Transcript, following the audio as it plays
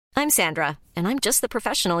I'm Sandra, and I'm just the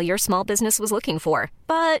professional your small business was looking for.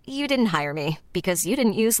 But you didn't hire me because you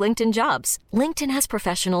didn't use LinkedIn Jobs. LinkedIn has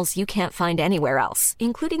professionals you can't find anywhere else,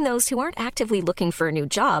 including those who aren't actively looking for a new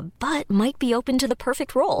job, but might be open to the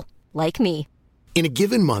perfect role, like me. In a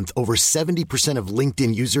given month, over 70% of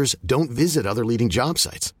LinkedIn users don't visit other leading job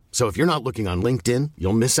sites. So if you're not looking on LinkedIn,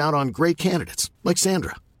 you'll miss out on great candidates like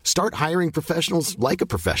Sandra. Start hiring professionals like a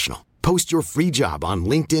professional. Post your free job on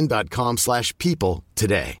linkedin.com/people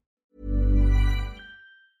today.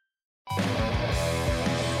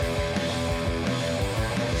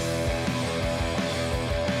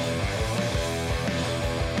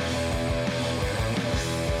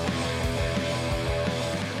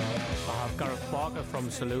 From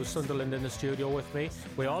Salut, Sunderland in the studio with me.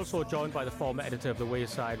 We're also joined by the former editor of the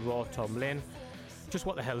Wayside Raw, Tom Lynn. Just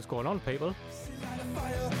what the hell is going on, people?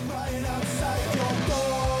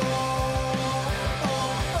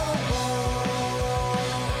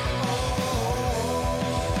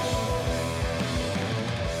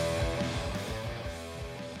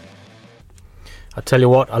 I tell you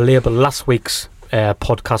what, I labelled last week's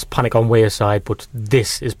podcast Panic on Wayside, but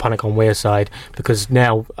this is Panic on Wayside because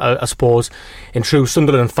now, I suppose, in true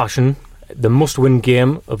Sunderland fashion, the must-win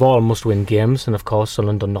game of all must-win games, and of course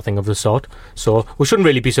Sunderland done nothing of the sort, so we shouldn't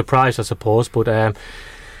really be surprised, I suppose, but we're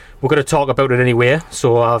going to talk about it anyway.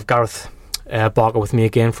 So I have Gareth Barker with me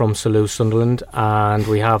again from Salut, Sunderland, and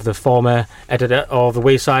we have the former editor of the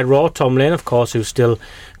Wayside Raw, Tom Lynn, of course, who still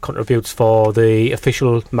contributes for the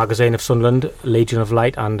official magazine of Sunderland, Legion of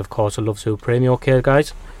Light, and of course I Love Supreme. You okay,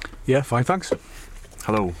 guys? Yeah, fine, thanks.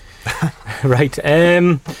 Hello. Right,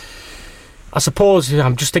 I suppose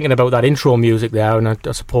I'm just thinking about that intro music there, and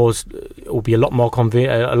I suppose it would be a lot more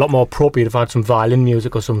a lot more appropriate if I had some violin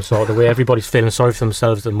music or some sort, the way everybody's feeling sorry for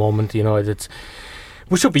themselves at the moment. You know,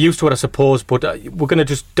 we should be used to it, I suppose, but we're going to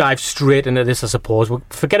just dive straight into this, I suppose. We'll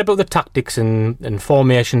forget about the tactics and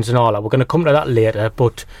formations and all that. We're going to come to that later,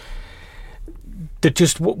 but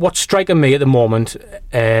what's striking me at the moment,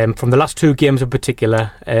 from the last two games in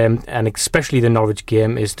particular, and especially the Norwich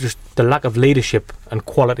game, is just the lack of leadership and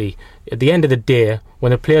quality. At the end of the day, when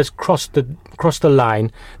the players cross the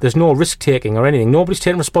line, there's no risk-taking or anything. Nobody's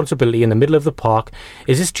taking responsibility in the middle of the park.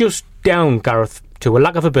 Is this just down, Gareth, to a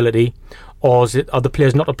lack of ability, or are the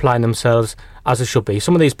players not applying themselves as they should be?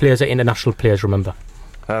 Some of these players are international players, remember.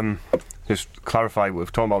 Just clarify,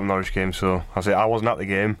 we've talked about the Norwich game, so I'll say I wasn't at the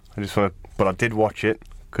game, but I did watch it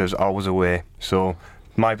because I was away, so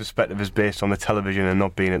my perspective is based on the television and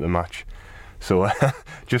not being at the match. So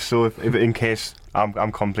just so if in case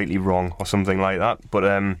I'm completely wrong or something like that. But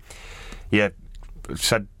yeah, I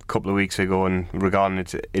said a couple of weeks ago, and regarding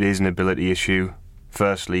it is an ability issue,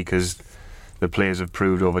 firstly because the players have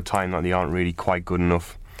proved over time that they aren't really quite good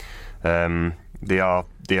enough. They are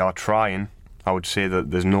trying. I would say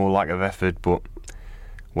that there's no lack of effort, but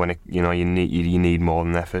when you need more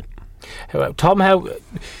than effort. Tom, how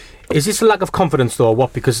is this a lack of confidence though?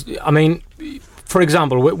 What? Because I mean, for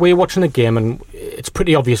example, we're watching the game and it's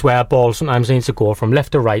pretty obvious where a ball sometimes needs to go from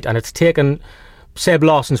left to right, and it's taken. Seb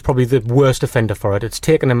Larsson's probably the worst offender for it. It's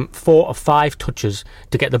taken him 4 or 5 touches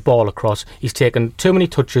to get the ball across. He's taken too many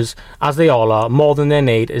touches, as they all are, more than they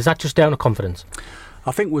need. Is that just down to confidence?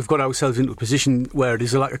 I think we've got ourselves into a position where it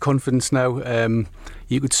is a lack of confidence now.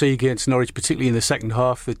 You could see against Norwich, particularly in the second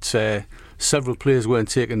half, that several players weren't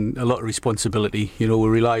taking a lot of responsibility. You know, we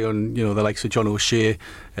rely on the likes of John O'Shea,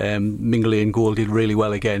 Mingley and Gold did really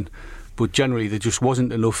well again, but generally there just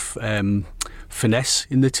wasn't enough finesse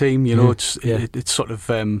in the team. You know, it's sort of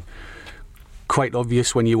quite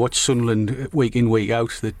obvious when you watch Sunderland week in, week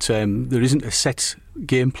out that there isn't a set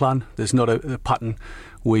game plan. There's not a pattern.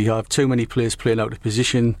 We have too many players playing out of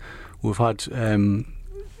position. We've had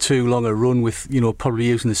too long a run with, probably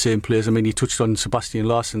using the same players. I mean, you touched on Sebastian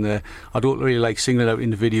Larsson there. I don't really like singling out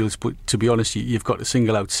individuals, but to be honest, you've got to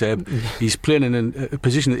single out Seb. He's playing in a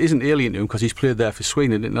position that isn't alien to him because he's played there for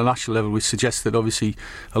Sweden at the national level, which suggests that obviously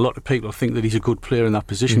a lot of people think that he's a good player in that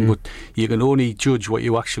position, but you can only judge what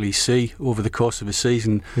you actually see over the course of a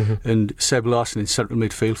season. And Seb Larsson in central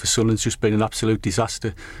midfield for Sunderland's just been an absolute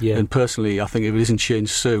disaster. And personally, I think if it isn't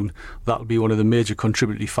changed soon, that'll be one of the major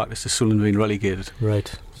contributory factors to Sunderland being relegated.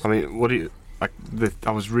 Right. I mean,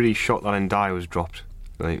 I was really shocked that Ndiaye was dropped.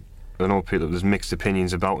 Like, I know there's mixed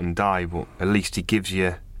opinions about Ndiaye, but at least he gives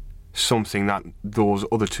you something that those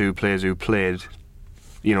other two players who played,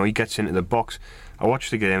 he gets into the box. I watched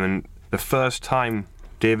the game, and the first time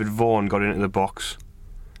David Vaughan got into the box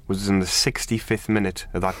was in the 65th minute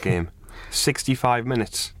of that game. 65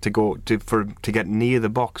 minutes to get near the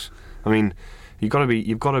box. I mean, you've got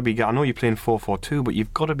to be. I know you're playing 4-4-2, but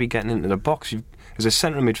you've got to be getting into the box. as a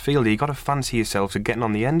centre midfielder, you got to fancy yourself to getting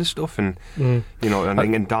on the end of stuff, and you know,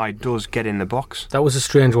 and Dye does get in the box. That was a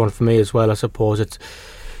strange one for me as well. I suppose it's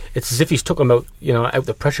as if he's took him out, you know, out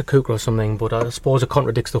the pressure cooker or something. But I suppose it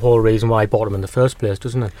contradicts the whole reason why I bought him in the first place,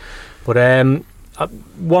 doesn't it? But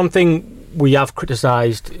one thing we have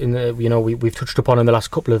criticised, we've touched upon in the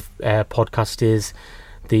last couple of podcasts, is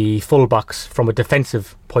the fullbacks from a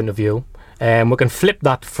defensive point of view. We can flip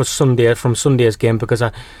that from Sunday's game, because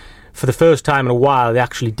for the first time in a while they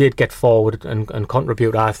actually did get forward and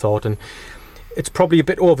contribute, I thought, and it's probably a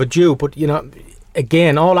bit overdue. But you know,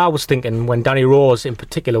 again, all I was thinking when Danny Rose in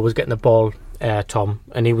particular was getting the ball, Tom,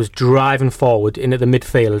 and he was driving forward into the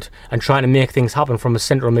midfield and trying to make things happen from a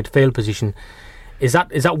central midfield position. Is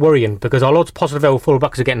that worrying? Because although it's positive our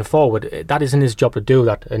full-backs are getting forward, that isn't his job to do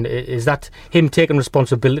that. And is that him taking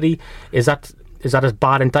responsibility? Is that as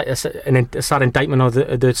bad a sad indictment of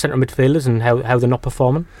the central midfielders and how they're not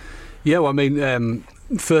performing? Yeah, well, I mean,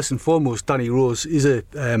 first and foremost, Danny Rose is a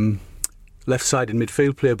left-sided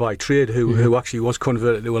midfield player by trade who actually was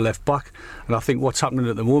converted to a left back. And I think what's happening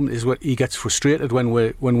at the moment is he gets frustrated when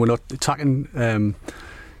we're not attacking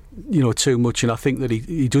too much, and I think that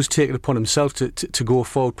he does take it upon himself to go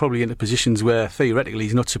forward, probably into positions where theoretically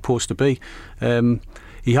he's not supposed to be.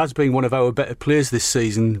 He has been one of our better players this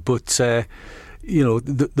season, but there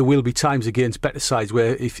will be times against better sides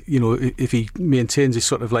where if he maintains his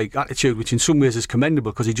sort of like attitude, which in some ways is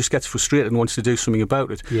commendable because he just gets frustrated and wants to do something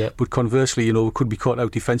about it. Yeah. But conversely, could be caught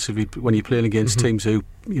out defensively when you're playing against teams who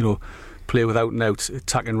play without and out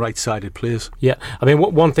attacking right-sided players. Yeah, I mean,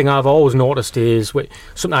 one thing I've always noticed is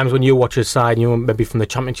sometimes when you watch a side, maybe from the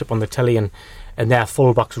Championship on the telly, and their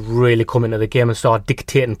fullbacks really come into the game and start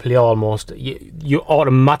dictating play almost, you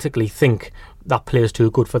automatically think that player's too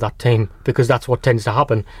good for that team, because that's what tends to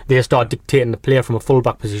happen. They start dictating the player from a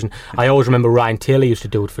fullback position. I always remember Ryan Taylor used to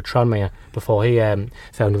do it for Tranmere before he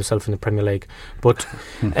found himself in the Premier League. But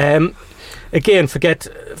again, forget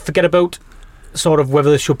about sort of whether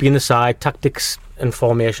they should be in the side, tactics and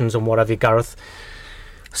formations and whatever, Gareth.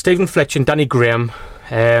 Stephen Fletcher and Danny Graham,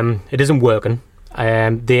 it isn't working.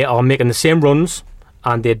 They are making the same runs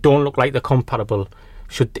and they don't look like they're compatible.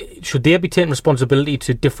 Should they be taking responsibility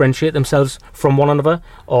to differentiate themselves from one another,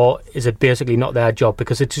 or is it basically not their job?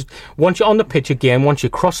 Because it's just, once you're on the pitch again, once you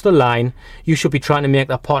cross the line, you should be trying to make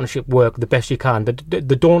that partnership work the best you can. They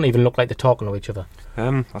don't even look like they're talking to each other.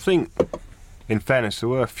 I think, in fairness, there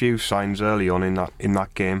were a few signs early on in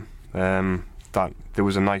that game that there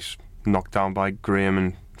was a nice knockdown by Graham,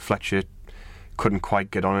 and Fletcher couldn't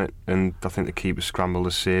quite get on it, and I think the keeper scrambled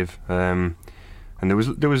a save. And there was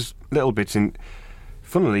little bits in.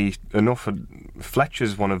 Funnily enough,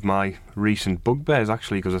 Fletcher's one of my recent bugbears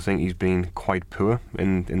actually, because I think he's been quite poor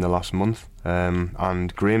in the last month,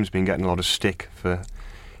 and Graham's been getting a lot of stick for,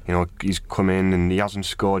 he's come in and he hasn't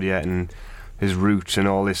scored yet, and his roots and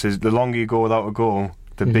all this is, the longer you go without a goal,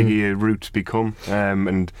 the bigger your roots become.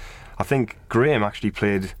 And I think Graham actually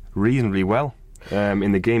played reasonably well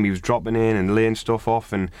in the game. He was dropping in and laying stuff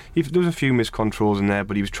off, and there was a few missed controls in there,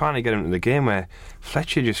 but he was trying to get into the game where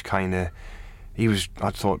Fletcher just kind of. I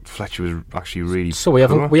thought Fletcher was actually really. So we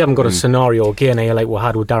haven't got a scenario again here like we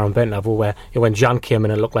had with Darren Bent, where when Jan came in,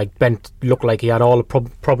 it looked like Bent looked like he had all the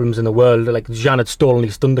problems in the world, like Jan had stolen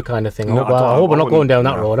his thunder kind of thing. I hope we're not going down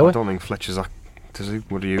that road, are we? I don't think Fletcher's that. Does he?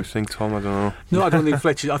 What do you think, Tom? I don't know. No, I don't think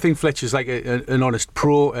Fletcher. I think Fletcher's like an honest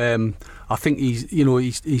pro. I think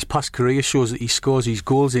his past career shows that he scores his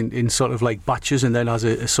goals in sort of like batches and then has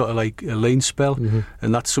a sort of like a lean spell,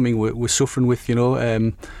 and that's something we're suffering with.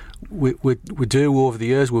 We do over the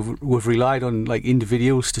years. We've relied on like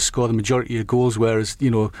individuals to score the majority of goals, whereas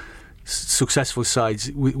successful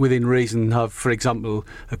sides within reason have, for example,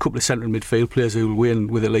 a couple of central midfield players who will win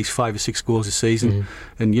with at least 5 or 6 goals a season,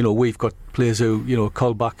 and we've got players who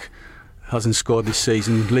Colback hasn't scored this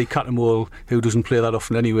season. Lee Cattermole, who doesn't play that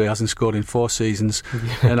often anyway, hasn't scored in 4 seasons,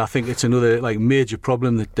 and I think it's another like major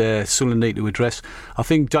problem that Sunderland need to address. I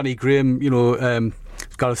think Danny Graham,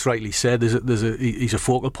 Gareth rightly said, he's a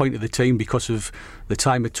focal point of the team because of the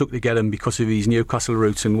time it took to get him, because of his Newcastle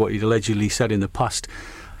roots and what he'd allegedly said in the past.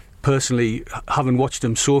 Personally, having watched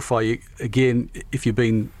him so far, again, if you've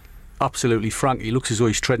been absolutely frank, he looks as though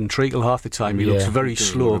he's treading treacle half the time. He looks very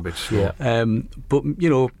slow. But give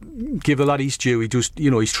the lad his due. He does,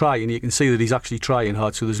 he's trying. You can see that he's actually trying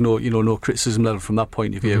hard. So there's no criticism level from that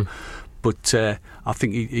point of view. but I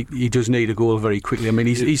think he does need a goal very quickly. I mean,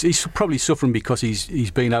 he's probably suffering because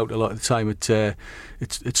he's been out a lot of the time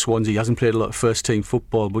at Swansea. He hasn't played a lot of first team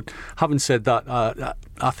football. But having said that,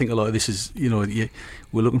 I think a lot of this is,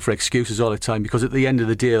 we're looking for excuses all the time, because at the end of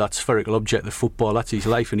the day, that spherical object of football, that's his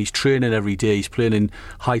life, and he's training every day. He's playing in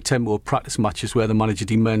high tempo practice matches where the manager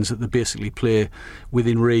demands that they basically play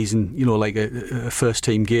within reason, like a first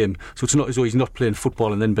team game. So it's not as though he's not playing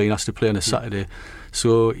football and then being asked to play on a Saturday.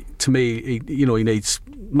 So to me, he needs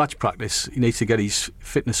match practice. He needs to get his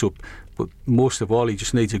fitness up. But most of all, he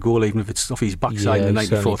just needs a goal, even if it's off his backside in the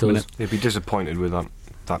 94th minute. He'd be disappointed with that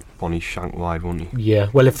one he shanked wide, won't he? Yeah,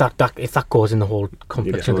 well, if that goes in, the whole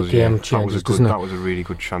complexion of the game changes, doesn't it? That was a really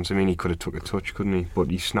good chance. I mean, he could have took a touch, couldn't he? But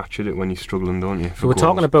he snatched it when he's struggling, don't you? So we're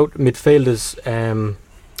talking about midfielders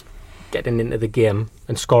getting into the game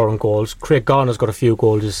and scoring goals. Craig Garner's got a few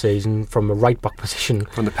goals this season from a right back position.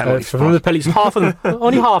 From the penalty spot. From the penalty,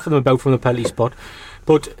 only half of them about from the penalty spot.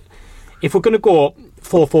 But if we're going to go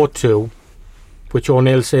 4-4-2, which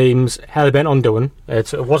O'Neill seems hell-bent on doing,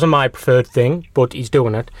 it wasn't my preferred thing, but he's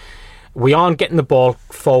doing it, we aren't getting the ball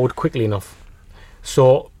forward quickly enough.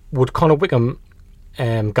 So would Conor Wickham,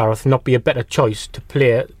 Gareth, not be a better choice to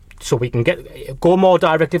play so we can go more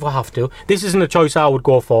direct if we have to? This isn't a choice I would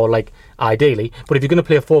go for, ideally, but if you're going to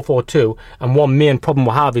play a 4-4-2, and one main problem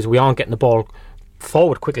we have is we aren't getting the ball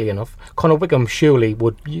forward quickly enough, Conor Wickham surely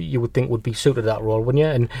you would think would be suited to that role, wouldn't you?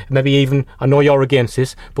 And maybe even, I know you're against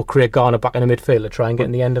this, but Craig Garner back in the midfield to try and get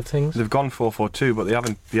in the end of things. They've gone 4-4-2, but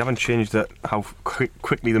they haven't changed how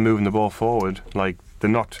quickly they're moving the ball forward.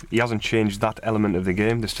 He hasn't changed that element of the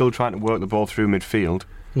game. They're still trying to work the ball through midfield.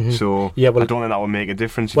 Mm-hmm. So I don't think that would make a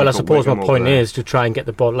difference. Well, I suppose my point is to try and get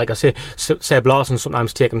the ball. Like I say, Seb Larson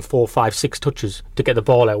sometimes taking 4, 5, 6 touches to get the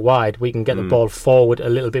ball out wide. We can get the ball forward a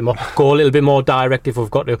little bit more, go a little bit more direct if we've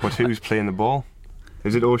got to. But who's playing the ball?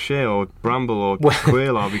 Is it O'Shea or Bramble or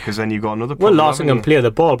Quayle? Because then you've got another problem. Well, Larson can play the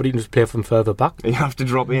ball, but he can just play from further back. You have to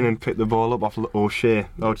drop in and pick the ball up off O'Shea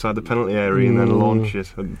outside the penalty area and then launch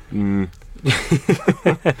it.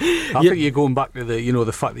 I think you're going back to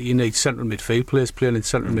the fact that you need central midfield players playing in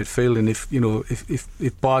central midfield, and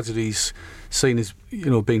if Bardsley's seen as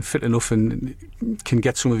being fit enough and can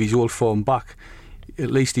get some of his old form back, at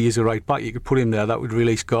least he is a right back. You could put him there. That would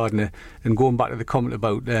release Gardner. And going back to the comment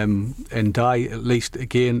about Ndiaye, at least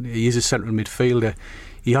again he is a central midfielder.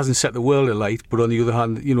 He hasn't set the world alight, but on the other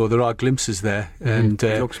hand, there are glimpses there, and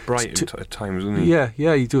he looks bright at times, doesn't he? Yeah,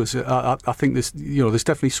 he does. I think there's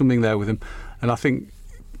definitely something there with him, and I think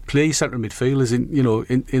play central midfielders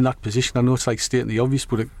in that position. I know it's like stating the obvious,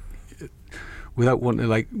 but without wanting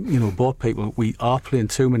to bore people, we are playing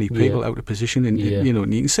too many people out of position, and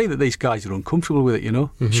and you can see that these guys are uncomfortable with it.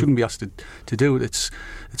 Shouldn't be asked to do it.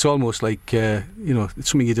 It's almost like it's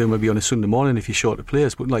something you do maybe on a Sunday morning if you're short of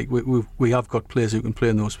players, but we have got players who can play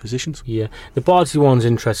in those positions. Yeah, the Bardsley one's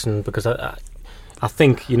interesting because I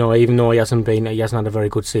think even though he hasn't had a very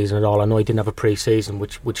good season at all. I know he didn't have a pre-season,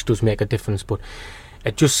 which does make a difference, but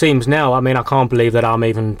it just seems now, I can't believe that I'm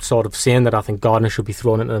even sort of saying that I think Gardner should be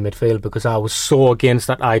thrown into the midfield, because I was so against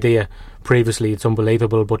that idea previously. It's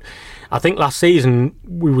unbelievable. But I think last season,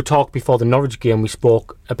 we would talk before the Norwich game, we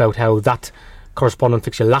spoke about how that corresponding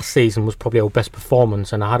fixture last season was probably our best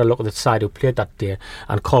performance, and I had a look at the side who played that day,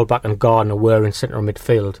 and Colback and Gardner were in centre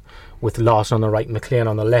midfield with Larson on the right, McLean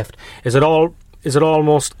on the left. Is it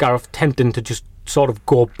almost, Gareth, tempting to just sort of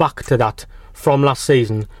go back to that from last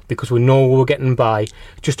season, because we know we're getting by,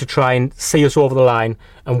 just to try and see us over the line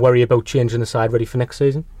and worry about changing the side ready for next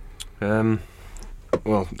season? Well,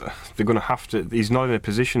 they're going to have to. He's not in a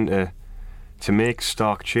position to make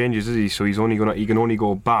stark changes, is he? So he can only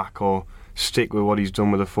go back or stick with what he's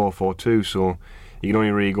done with a 4-4-2. So he can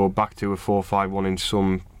only really go back to a 4-5-1 in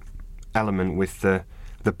some element with the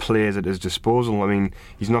players at his disposal.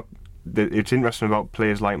 He's not. It's interesting about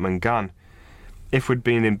players like Mangan. If we'd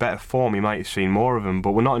been in better form, you might have seen more of him.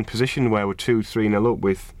 But we're not in a position where we're 2-3-0 up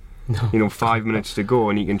with 5 minutes to go,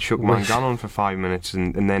 and he can chuck Mangan on for 5 minutes,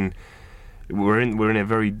 and then we're in a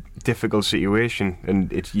very difficult situation,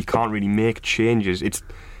 and you can't really make changes. It's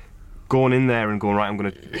going in there and going, right, I'm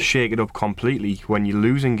going to shake it up completely when you're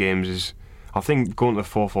losing games. I think going to the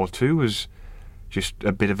 4-4-2 was just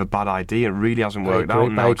a bit of a bad idea. It really hasn't worked out,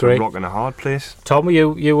 and now it's a rock and a hard place. Tom,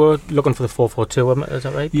 you were looking for the 4-4-2, is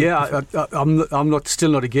that right? Yeah, I'm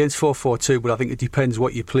still not against 4-4-2, but I think it depends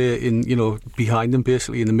what you play in, behind them,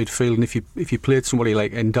 basically in the midfield. And if you played somebody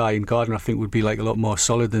like Ndiaye and Gardner, I think would be a lot more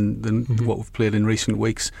solid than what we've played in recent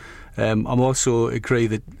weeks. I'm also agree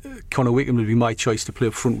that Conor Wickham would be my choice to play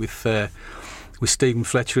up front with with Stephen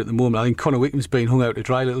Fletcher at the moment. I think Connor Wickham's been hung out to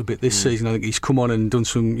dry a little bit this season. I think he's come on and done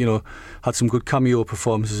some, had some good cameo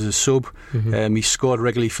performances as a sub. He's scored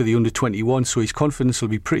regularly for the under-21, so his confidence will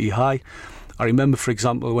be pretty high. I remember, for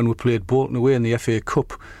example, when we played Bolton away in the FA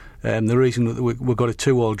Cup, the reason that we got a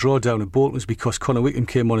 2-2 draw down at Bolton was because Connor Wickham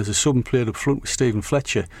came on as a sub and played up front with Stephen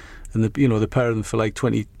Fletcher, and the pair of them for like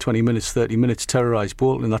 20 minutes, 30 minutes terrorised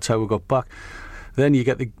Bolton, and that's how we got back. Then you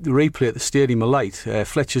get the replay at the Stadium of Light.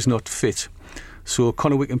 Fletcher's not fit, so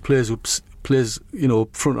Connor Wickham plays up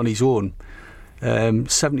front on his own.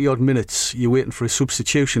 70 odd minutes, you're waiting for a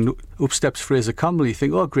substitution. Up steps Fraser Campbell. You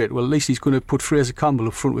think, oh great, well at least he's going to put Fraser Campbell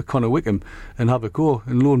up front with Connor Wickham and have a go.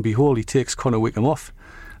 And lo and behold, he takes Connor Wickham off.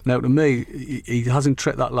 Now, to me, he hasn't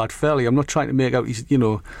treated that lad fairly. I'm not trying to make out he's,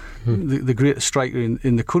 the greatest striker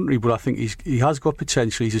in the country, but I think he has got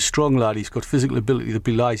potential. He's a strong lad. He's got physical ability that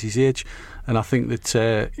belies his age, and I think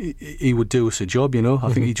that he would do us a job.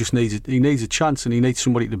 I think he just needs a chance, and he needs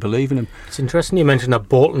somebody to believe in him. It's interesting you mentioned that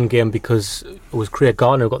Bolton game, because it was Craig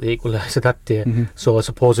Garner who got the equaliser that day. So I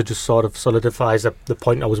suppose it just sort of solidifies the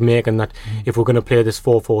point I was making, that if we're going to play this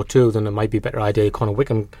 4-4-2, then it might be a better idea Connor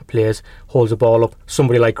Wickham plays, holds the ball up,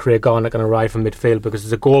 somebody like Craig Garner can arrive from midfield, because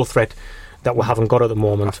there's a goal threat that we haven't got at the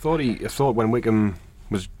moment. I thought when Wickham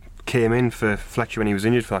came in for Fletcher when he was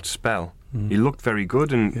injured for that spell, he looked very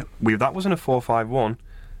good, and that wasn't a 4-5-1.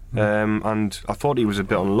 And I thought he was a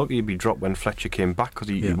bit unlucky to be dropped when Fletcher came back, because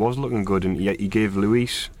he was looking good, and he gave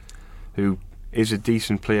Luis, who is a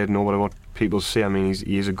decent player, no matter what people say. I mean,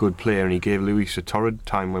 he is a good player, and he gave Luis a torrid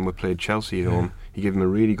time when we played Chelsea at home. He gave him a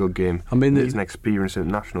really good game. I mean, he's an experienced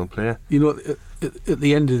international player. At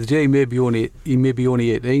the end of the day, he may be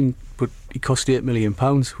only 18, but he cost £8 million,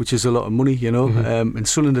 which is a lot of money, and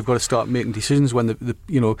Sunderland have got to start making decisions when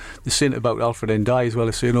they're saying about Alfred Ndai as well,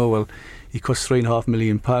 as saying, he cost £3.5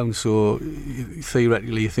 million, so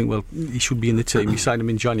theoretically you think, well, he should be in the team. We signed him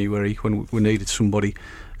in January when we needed somebody,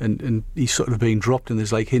 and he's sort of been dropped, and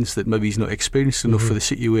there's like hints that maybe he's not experienced enough for the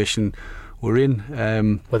situation we're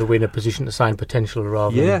in. Whether we're in a position to sign potential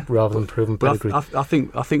rather than proven pedigree. I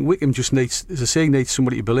think Wickham just needs, as I say, needs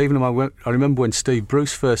somebody to believe in him. I remember when Steve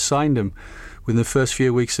Bruce first signed him, within the first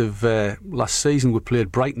few weeks of last season, we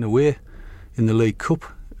played Brighton away in the League Cup,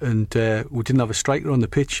 and we didn't have a striker on the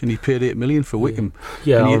pitch, and he paid $8 million for Wickham.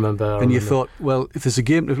 Yeah, I remember. You thought, well, if there's a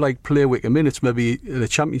game to play Wickham in, it's maybe the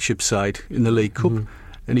Championship side in the League Cup.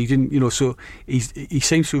 And he didn't, so he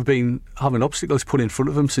seems to have been having obstacles put in front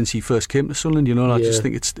of him since he first came to Sunderland, and I just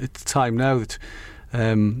think it's time now that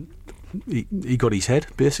he got his head,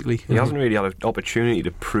 basically. He hasn't really had an opportunity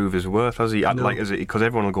to prove his worth, has he? No. Because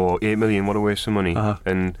everyone will go, 8 million, what a waste of money.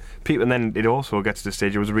 And then it also gets to the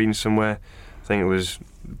stage, I was reading somewhere, I think it was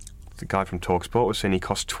the guy from TalkSport was saying he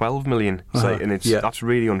cost 12 million. That's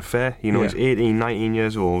really unfair. He's 18, 19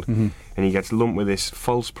 years old, and he gets lumped with this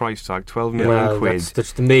false price tag, 12 million quid.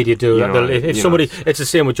 That's the media do. It's the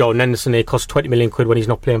same with Jordan Henderson. He costs 20 million quid when he's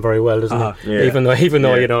not playing very well, doesn't he? Even though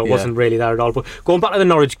it wasn't really there at all. But going back to the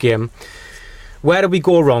Norwich game, where did we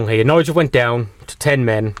go wrong here? Norwich went down to 10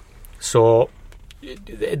 men, so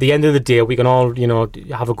at the end of the day, we can all,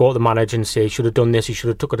 have a go at the manager and say he should have done this, he should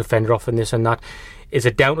have took a defender off and this and that. Is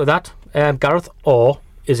it down to that, Gareth, or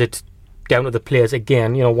is it down to the players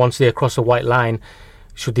again? Once they cross a white line,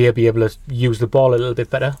 should they be able to use the ball a little bit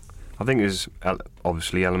better? I think there's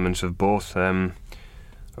obviously elements of both.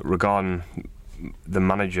 Regarding the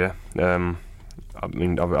manager,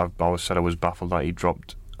 I've always said I was baffled that he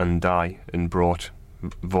dropped Ndai and brought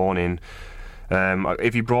Vaughan in.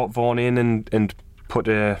 If he brought Vaughan in and put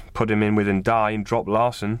him in with Ndai and drop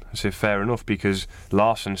Larson, I say fair enough, because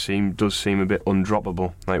Larson does seem a bit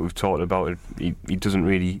undroppable. Like we've talked about it, he doesn't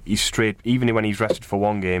really. He's straight. Even when he's rested for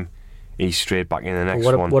one game, he's straight back in the next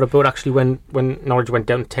one. What about actually when Norwich went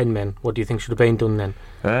down to 10 men? What do you think should have been done then?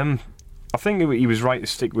 I think he was right to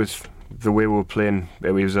stick with the way we were playing.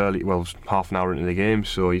 It was early, well, it was half an hour into the game,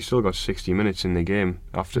 so he still got 60 minutes in the game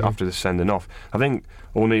after the sending off. I think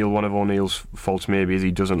one of O'Neill's faults maybe is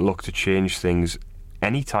he doesn't look to change things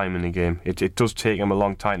any time in the game. It does take him a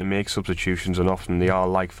long time to make substitutions, and often they are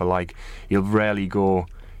like for like. He'll rarely go,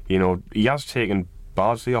 he has taken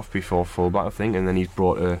Bardsley off before fullback, I think, and then he's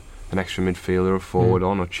brought an extra midfielder or forward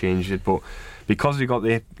on or changed it, but because he got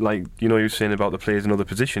the, you were saying about the players in other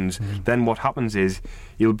positions, then what happens is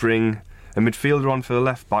he'll bring a midfielder on for the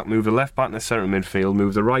left back, move the left back in the centre midfield,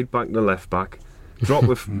 move the right back to the left back, drop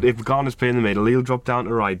if Garner's playing in the middle, he'll drop down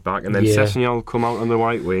to right back, and then Sessegnon will come out on the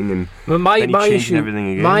right wing, and then he's changing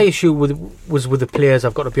everything again. My issue was with the players,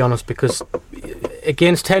 I've got to be honest, because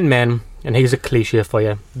against 10 men, and here's a cliche for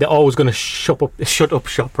you, they're always going to shut up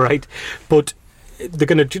shop, right? But they're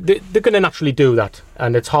going to naturally do that,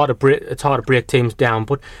 and it's hard to break teams down.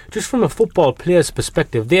 But just from a football player's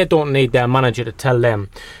perspective, they don't need their manager to tell them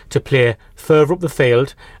to play further up the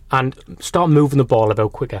field and start moving the ball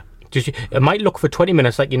about quicker. It might look for 20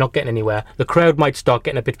 minutes like you're not getting anywhere. The crowd might start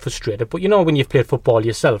getting a bit frustrated. But you know, when you've played football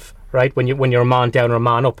yourself, right? When you're a man down or a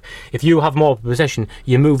man up, if you have more possession,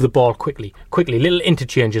 you move the ball quickly. Little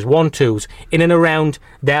interchanges, 1-2s, in and around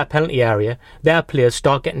their penalty area. Their players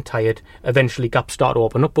start getting tired. Eventually, gaps start to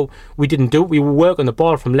open up. But we didn't do it. We were working the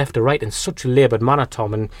ball from left to right in such a laboured manner,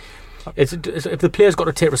 Tom. And if the players got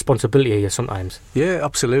to take responsibility here sometimes. Yeah,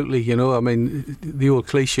 absolutely. You know, I mean, the old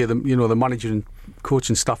cliche, the manager and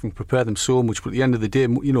coaching staff can prepare them so much, but at the end of the day,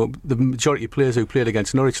 you know, the majority of players who played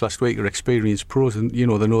against Norwich last week are experienced pros, and you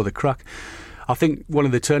know, they know the crack. I think one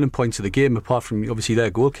of the turning points of the game, apart from obviously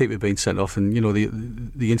their goalkeeper being sent off and, you know,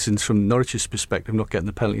 the incidents from Norwich's perspective, not getting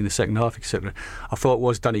the penalty in the second half, etc., I thought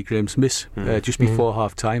was Danny Graham's miss just before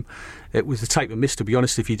half time. It was the type of miss, to be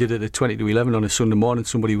honest. If you did it at 20 to 11 on a Sunday morning,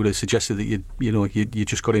 somebody would have suggested that you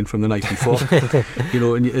just got in from the night before. You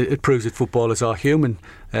know, and it proves that footballers are human.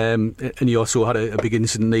 And he also had a big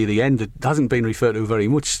incident near the end. It hasn't been referred to very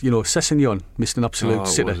much. You know, Sessegnon missed an absolute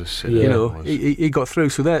sitter. You know, he got through.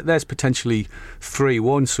 So there's potentially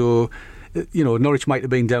 3-1. So, you know, Norwich might have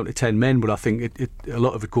been down to 10 men, but I think a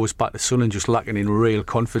lot of it goes back to Sunderland just lacking in real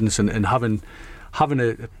confidence and having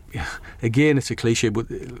again, it's a cliche, but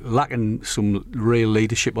lacking some real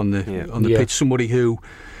leadership on the pitch. Somebody who,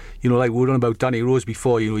 you know, like we were on about Danny Rose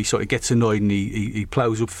before, you know, he sort of gets annoyed and he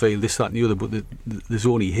ploughs upfield, this, that and the other, but there's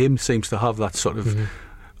only him seems to have that sort of,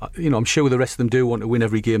 you know, I'm sure the rest of them do want to win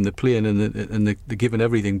every game they're playing and they're giving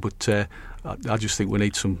everything, but I just think we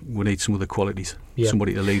need some other qualities,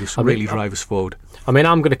 somebody to lead us, really drive us forward. I mean,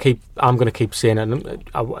 I'm going to keep saying it,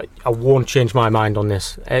 and I won't change my mind on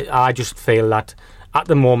this. I just feel that at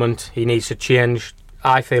the moment he needs to change.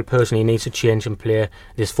 I feel personally he needs to change and play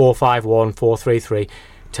this 4-5-1, 4-3-3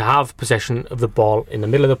 to have possession of the ball in the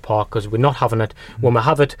middle of the park, because we're not having it. When we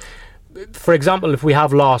have it, for example, if we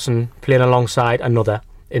have Larson playing alongside another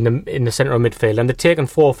in the centre of midfield and they're taking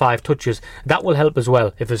 4 or 5 touches, that will help as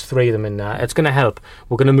well. If there's 3 of them in there, it's going to help.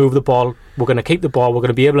 We're going to move the ball, we're going to keep the ball, we're going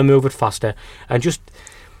to be able to move it faster, and just,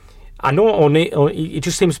 I know he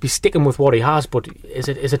just seems to be sticking with what he has, but is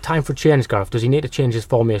it time for change, Gareth? Does he need to change his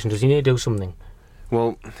formation? Does he need to do something?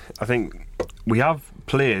 Well, I think we have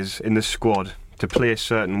players in the squad to play a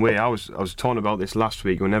certain way. I was talking about this last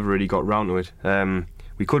week. We never really got round to it.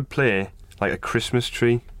 We could play like a Christmas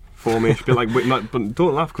tree formation, but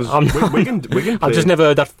don't laugh, because we can play. I've just never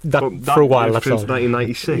heard that for a while. That's since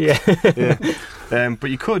 1996. Yeah. But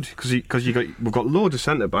you could, because we've got loads of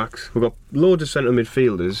centre backs, we've got loads of centre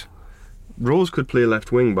midfielders. Rose could play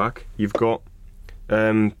left wing back. You've got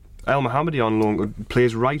El Mohammadi on loan,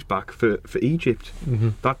 plays right back for Egypt.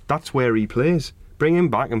 That's where he plays. Bring him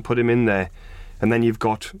back and put him in there, and then you've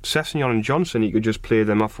got Sessegnon and Johnson. You could just play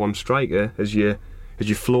them off one striker as your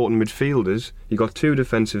floating midfielders. You've got 2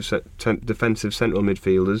 defensive central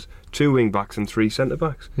midfielders, 2 wing backs and 3 centre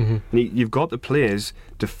backs. And you've got the players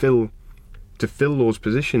to fill those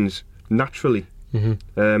positions naturally.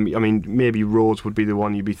 I mean, maybe Rhodes would be the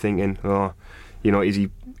one you'd be thinking, oh, you know, is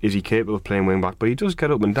he capable of playing wing back? But he does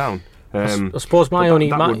get up and down. I suppose my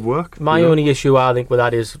only issue, I think, with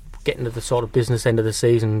that is getting to the sort of business end of the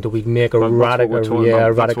season. Do we make a radical thing?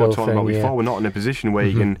 That's what we're talking about before. We're not in a position where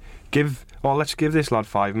you can let's give this lad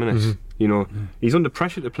 5 minutes. You know, he's under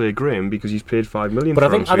pressure to play Graham because he's paid $5 million. But I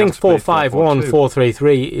think 4-5-1,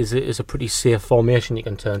 4-3-3 is a pretty safe formation you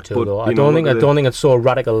can turn to. Though I don't think it's so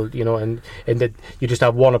radical. You know, and that you just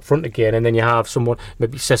have one up front again, and then you have someone,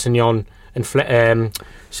 maybe Sessegnon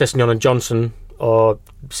and Johnson, or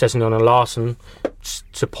Sessegnon and Larson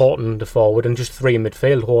supporting the forward, and just 3 in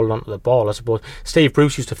midfield holding onto the ball. I suppose Steve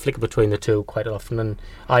Bruce used to flick between the 2 quite often, and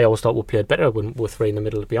I always thought we played better when we're 3 in the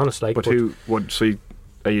middle, to be honest. So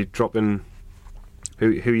are you dropping?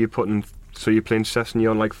 Who are you putting? So you're playing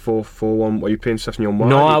Sessegnon like 4-4-1? Are you playing Sessegnon wide?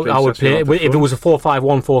 No, I would play if it was a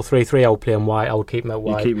 4-5-1, 4-3-3. I would play him wide. I would keep him out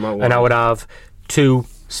wide. And I would have 2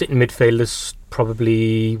 sitting midfielders,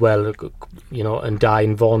 probably, well, you know, Ndiaye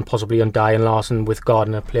and Vaughan, possibly Ndiaye and Larson, with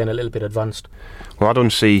Gardner playing a little bit advanced. Well, I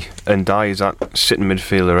don't see Ndiaye as that sitting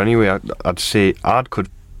midfielder anyway. I'd say I could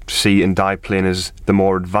see Ndiaye playing as the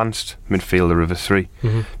more advanced midfielder of the 3,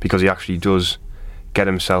 because he actually does get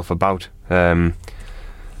himself about.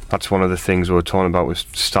 That's one of the things we were talking about with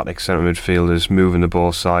static centre midfielders, moving the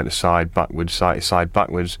ball side to side, backwards, side to side,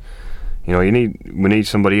 backwards. You know, we need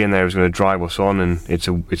somebody in there who's going to drive us on, and it's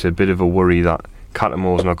a bit of a worry that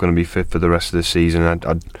Catamore's not going to be fit for the rest of the season.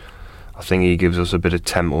 I think he gives us a bit of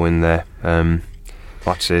tempo in there.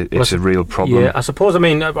 That's it. It's a real problem. Yeah, I suppose. I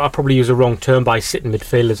mean, I probably use the wrong term by sitting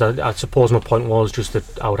midfielders. I suppose my point was just that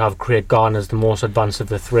I would have Craig Gardner as the most advanced of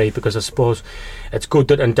the three, because I suppose it's good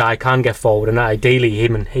that Ndiaye can get forward, and ideally he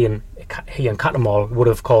and Cattermole would,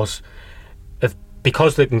 of course,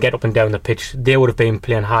 because they can get up and down the pitch, they would have been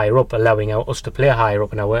playing higher up, allowing us to play higher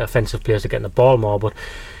up and our offensive players to get in the ball more. But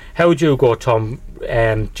how would you go, Tom,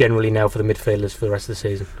 generally now for the midfielders for the rest of the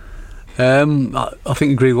season? I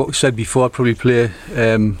think I agree with what we said before. I'd probably play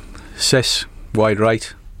Sess wide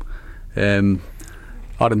right, Adam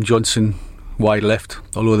Johnson wide left,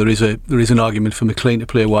 although there is an argument for McLean to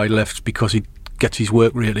play wide left because he gets his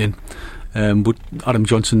work rate in, but Adam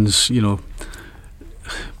Johnson's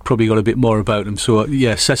probably got a bit more about him. So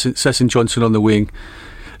yeah, Sess and Johnson on the wing,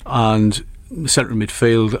 and centre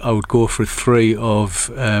midfield I would go for a three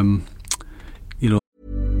of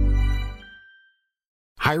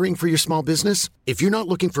Hiring for your small business? If you're not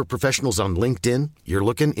looking for professionals on LinkedIn, you're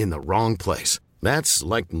looking in the wrong place. That's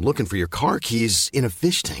like looking for your car keys in a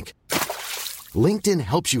fish tank. LinkedIn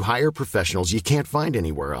helps you hire professionals you can't find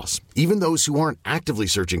anywhere else, even those who aren't actively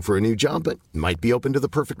searching for a new job but might be open to the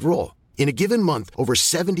perfect role. In a given month, over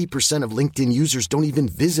 70% of LinkedIn users don't even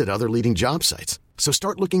visit other leading job sites. So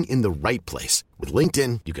start looking in the right place. With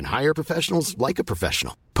LinkedIn, you can hire professionals like a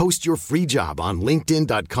professional. Post your free job on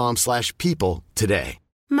linkedin.com/people today.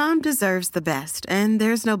 Mom deserves the best, and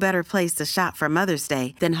there's no better place to shop for Mother's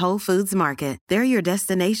Day than Whole Foods Market. They're your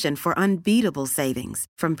destination for unbeatable savings,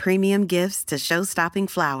 from premium gifts to show-stopping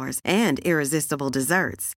flowers and irresistible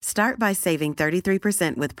desserts. Start by saving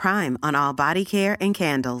 33% with Prime on all body care and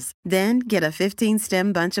candles. Then get a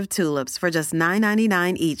 15-stem bunch of tulips for just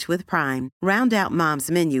 $9.99 each with Prime. Round out Mom's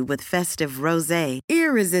menu with festive rosé,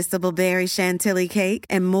 irresistible berry chantilly cake,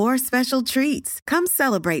 and more special treats. Come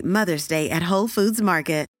celebrate Mother's Day at Whole Foods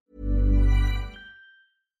Market.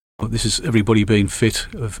 This is everybody being fit,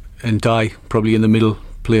 and Ndiaye probably in the middle,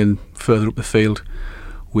 playing further up the field,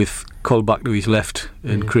 with Colback to his left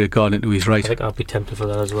and Craig Gardner to his right. I think I'd be tempted for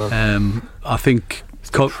that as well. I think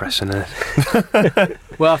it's depressing, it.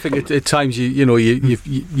 Well, I think at times you've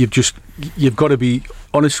got to be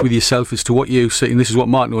honest with yourself as to what you see, and this is what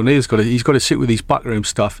Martin O'Neill's got to. He's got to sit with his backroom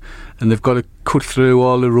staff, and they've got to cut through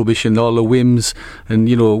all the rubbish and all the whims, and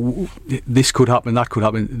this could happen, that could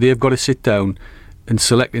happen. They've got to sit down and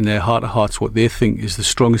select in their heart of hearts what they think is the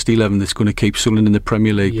strongest 11 that's going to keep Sunderland in the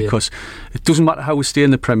Premier League, because it doesn't matter how we stay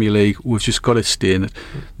in the Premier League, we've just got to stay in it.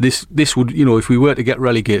 This would, if we were to get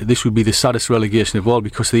relegated, this would be the saddest relegation of all,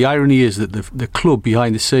 because the irony is that the club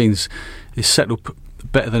behind the scenes is set up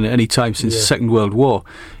better than at any time since the Second World War,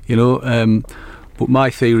 but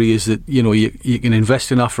my theory is that you can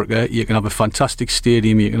invest in Africa, you can have a fantastic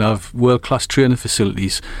stadium, you can have world-class training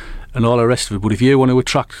facilities and all the rest of it, but if you want to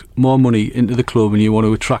attract more money into the club and you want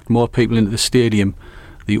to attract more people into the stadium,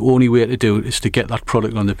 the only way to do it is to get that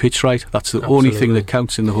product on the pitch right. That's the only thing that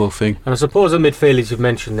counts in the whole thing. And I suppose the midfielders you've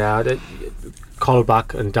mentioned now,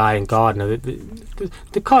 Colback and Ndiaye and Gardner,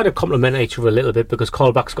 they kind of complement each other a little bit, because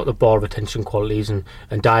Colback's got the ball retention qualities and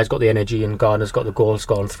Ndiaye's got the energy and Gardner's got the goal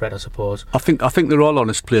scoring threat, I suppose. I think they're all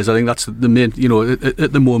honest players. I think that's the main,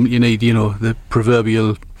 at the moment you need, the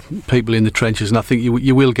proverbial people in the trenches, and I think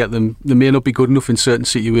you will get them. They may not be good enough in certain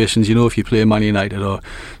situations, if you play Man United or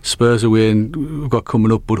Spurs away, and we've got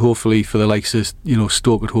coming up, but hopefully for the likes of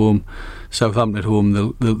Stoke at home, Southampton at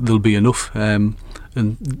home, there'll be enough, and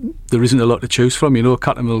there isn't a lot to choose from.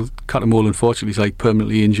 Cattermole unfortunately is like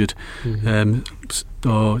permanently injured,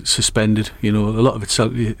 or suspended. A lot of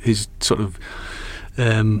his sort of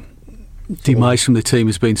demise from the team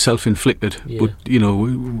has been self-inflicted, but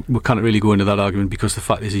we can't really go into that argument, because the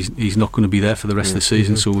fact is he's not going to be there for the rest of the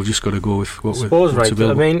season, so we've just got to go with what's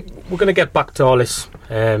available. I mean, we're going to get back to all this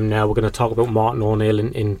now. We're going to talk about Martin O'Neill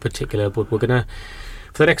in particular, but we're going to,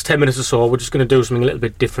 for the next 10 minutes or so, we're just going to do something a little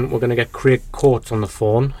bit different. We're going to get Craig Coates on the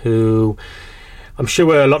phone, who I'm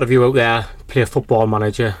sure a lot of you out there play Football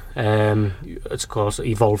Manager. It's of course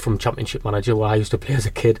evolved from Championship Manager, where I used to play as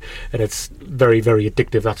a kid, and it's very, very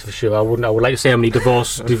addictive, that's for sure. I would like to say how many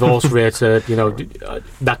divorce rates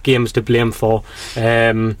that game's to blame for.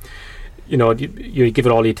 You give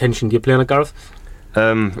it all the attention. Do you play on it, Gareth?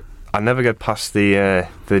 I never get past the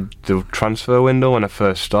transfer window when I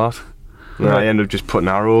first start. I end up just putting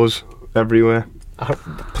arrows everywhere.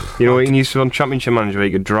 You used to on Championship Manager where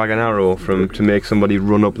you could drag an arrow to make somebody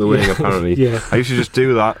run up the wing, apparently. I used to just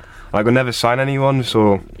do that. I could never sign anyone,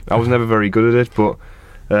 so I was never very good at it, but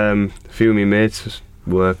a few of my mates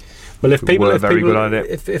were very good at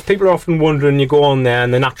it. If people are often wondering, you go on there,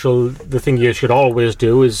 and the thing you should always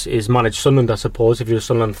do is manage Sunderland, I suppose, if you're a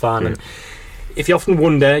Sunderland fan. And if you often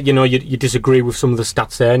wonder, you disagree with some of the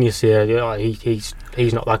stats there, and you say,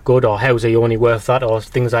 he's not that good, or how's he only worth that, or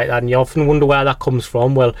things like that, and you often wonder where that comes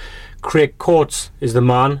from. Well, Craig Coates is the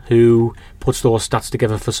man who puts those stats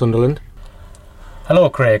together for Sunderland. Hello,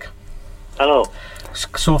 Craig. Hello.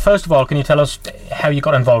 So first of all, can you tell us how you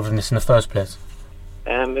got involved in this in the first place?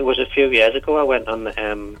 It was a few years ago. I went on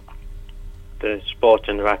the Sports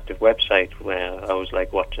Interactive website where I was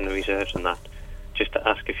watching the research and that, just to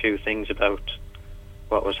ask a few things about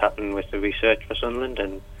what was happening with the research for Sunderland,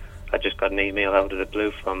 and I just got an email out of the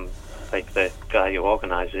blue from the guy who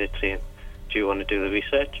organises it saying, do you want to do the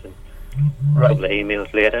research? And a couple of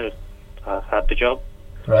emails later I had the job.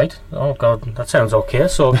 Right. Oh God, that sounds okay.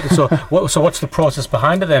 So what's the process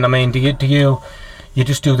behind it then? I mean, do you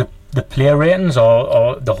just do the player ratings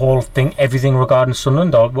or the whole thing, everything regarding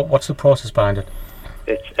Sunderland, or what's the process behind it?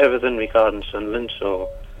 It's everything regarding Sunderland, so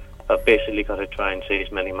I've basically got to try and see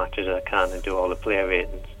as many matches as I can and do all the player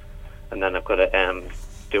ratings, and then I've got to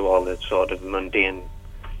do all the sort of mundane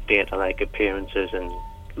data like appearances and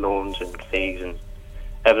loans and fees and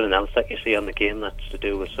everything else that you see on the game that's to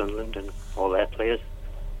do with Sunderland and all their players.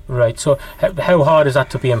 Right, so how hard is that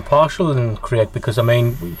to be impartial and create? Because I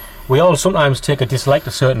mean, we all sometimes take a dislike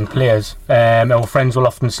to certain players. Our friends will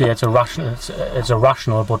often say it's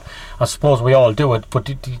irrational, but I suppose we all do it. But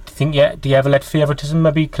do you think, do you ever let favouritism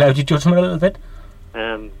maybe cloud your judgment a little bit?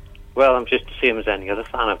 Well, I'm just the same as any other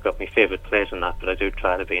fan. I've got my favourite players and that, but I do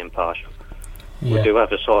try to be impartial. Yeah. We do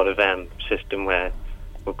have a sort of system where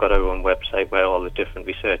we've got our own website where all the different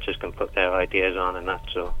researchers can put their ideas on and that,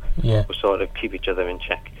 so we sort of keep each other in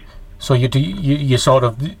check. So you sort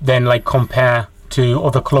of then compare to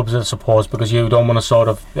other clubs, I suppose, because you don't want to sort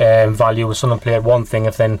of value a Sunderland player one thing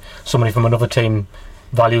if then somebody from another team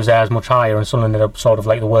values theirs much higher and Sunderland are sort of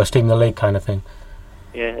the worst team in the league kind of thing.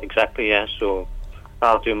 Yeah, exactly, yeah. So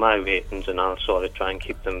I'll do my ratings and I'll sort of try and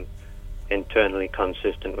keep them internally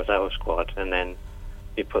consistent with our squad, and then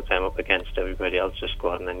you put them up against everybody else's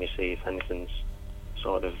squad and then you see if anything's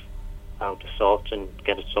sort of out of sorts and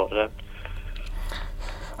get it sorted out.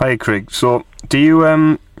 Hi Craig, so do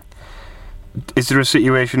you is there a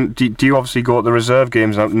situation, do you obviously go to the reserve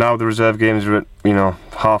games now the reserve games are at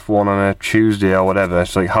 1:30 on a Tuesday or whatever,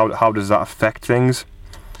 so how does that affect things?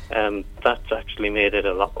 That's actually made it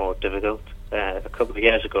a lot more difficult. A couple of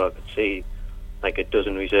years ago I could see a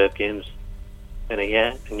dozen reserve games in a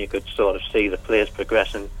year and you could sort of see the players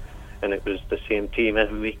progressing and it was the same team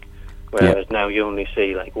every week, whereas now you only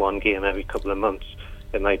see one game every couple of months.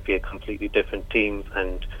 It might be a completely different team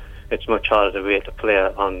and it's much harder to rate a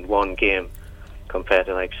player on one game compared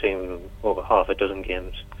to seeing over half a dozen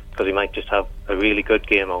games, because he might just have a really good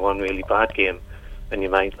game or one really bad game and you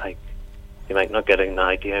might not get an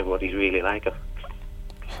idea of what he's really like.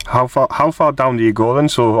 How far down do you go then?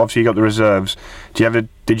 So obviously you got the reserves.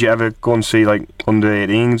 Did you ever go and see under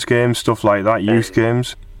 18s games, stuff like that, youth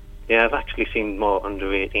games? Yeah, I've actually seen more under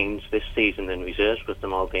 18s this season than reserves, with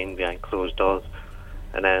them all being behind closed doors.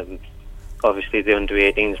 And obviously the under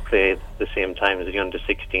 18s play at the same time as the under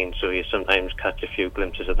 16s, so you sometimes catch a few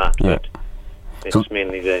glimpses of that. Yeah. But it's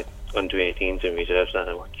mainly the under 18s and reserves that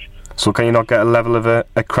I watch. So can you not get a level of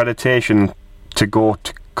accreditation to go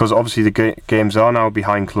to? Because obviously the games are now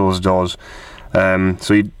behind closed doors.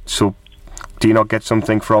 So do you not get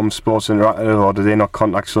something from Sports Interactive, or do they not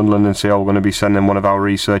contact Sunderland and say, we're going to be sending one of our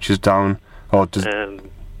researchers down? Or does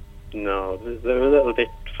no, they're a little bit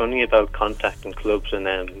funny about contacting clubs and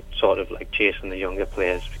sort of chasing the younger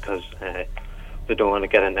players, because they don't want to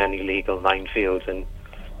get in any legal minefields, and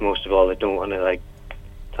most of all they don't want to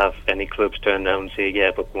have any clubs turn around and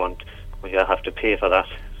say, but we have to pay for that.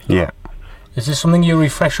 So, yeah. Is this something you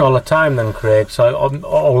refresh all the time then, Craig? So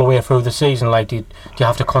all the way through the season, do you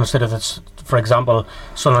have to consider that, for example,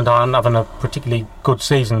 Sunderland aren't having a particularly good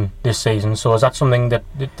season this season? So is that something that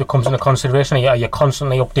comes into consideration? Are you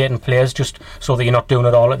constantly updating players just so that you're not doing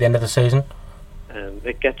it all at the end of the season?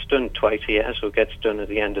 It gets done twice a year, so it gets done at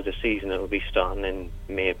the end of the season. It'll be starting in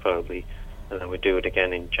May probably, and then we do it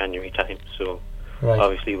again in January time. So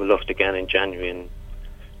obviously we'll look again in January, and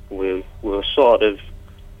we'll sort of.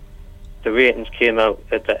 The ratings came out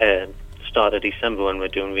at the start of December when we're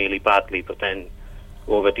doing really badly, but then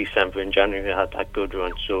over December and January we had that good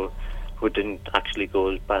run, so we didn't actually go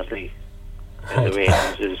as badly in the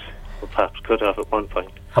ratings as we perhaps could have at one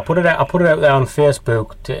point. I put it out there on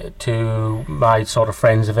Facebook to my sort of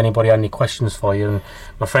friends if anybody had any questions for you, and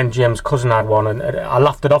my friend James' cousin had one, and I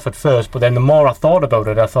laughed it off at first, but then the more I thought about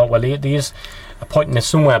it, I thought, well, he is pointing this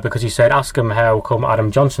somewhere, because he said, ask him how come Adam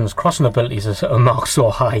Johnson's crossing abilities are marked so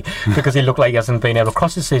high, because he looked like he hasn't been able to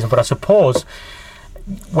cross this season. But I suppose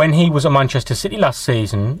when he was at Manchester City last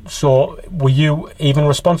season, so were you even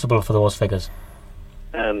responsible for those figures?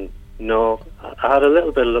 No, I had a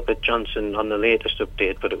little bit of look at Johnson on the latest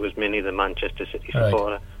update, but it was mainly the Manchester City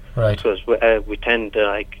supporter. Right. Because we tend to,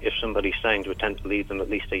 like, if somebody signs, we tend to leave them at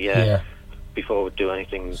least a year before we do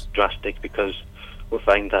anything drastic, because we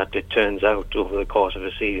find that it turns out over the course of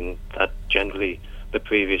a season that generally the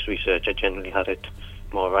previous researcher generally had it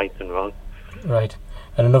more right than wrong. Right.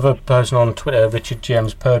 And another person on Twitter, Richard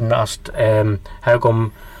James Purden, asked how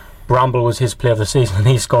come Bramble was his player of the season and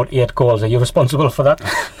he scored 8 goals. Are you responsible for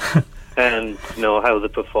that? No, how they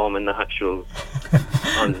perform in the actual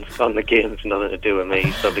on the game has nothing to do with me.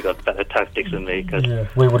 He's probably got better tactics than me, because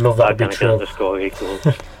we would love that to be true. To score 8 goals.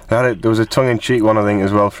 There was a tongue-in-cheek one, I think,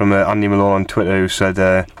 as well, from Andy Malone on Twitter, who said,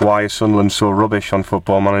 why is Sunderland so rubbish on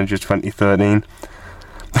Football Manager 2013?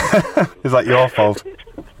 Is that your fault?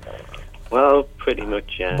 Well, pretty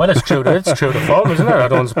much, yeah. Well, it's true to form, isn't it? I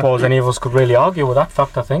don't suppose any of us could really argue with that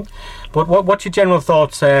fact, I think. But what's your general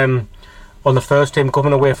thoughts on the first team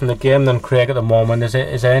coming away from the game then, Craig, at the moment? Is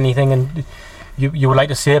there anything you would like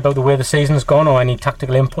to say about the way the season's gone, or any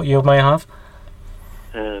tactical input you may have?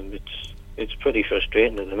 It's pretty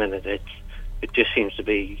frustrating at the minute. It just seems to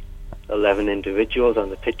be 11 individuals on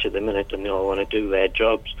the pitch at the minute, and they all want to do their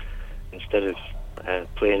jobs instead of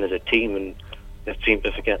playing as a team, and they seem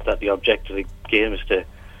to forget that the object of the game is to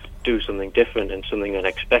do something different and something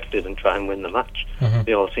unexpected and try and win the match. Mm-hmm.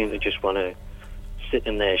 They all seem to just want to sit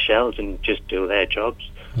in their shells and just do their jobs.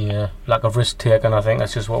 Yeah, lack of risk taking. I think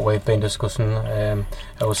that's just what we've been discussing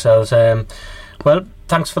ourselves. Well,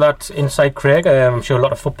 thanks for that insight, Craig. I'm sure a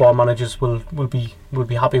lot of football managers will be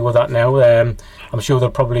happy with that now. I'm sure they'll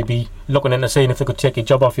probably be looking into seeing if they could take your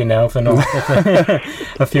job off you now. If they know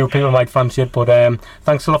a few people might fancy it. But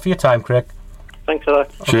thanks a lot for your time, Craig. Thanks a lot.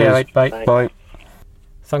 Okay, cheers. Right, bye. Bye.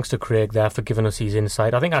 Thanks to Craig there for giving us his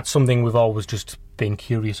insight. I think that's something we've always just been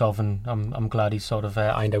curious of, and I'm glad he's sort of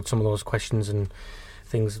ironed out some of those questions and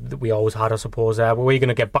things that we always had, I suppose. But we're going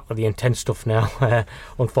to get back to the intense stuff now,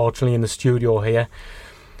 unfortunately, in the studio here.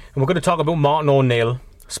 And we're going to talk about Martin O'Neill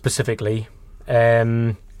specifically.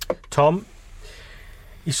 Tom,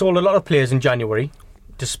 he sold a lot of players in January,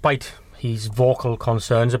 despite his vocal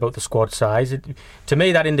concerns about the squad size. To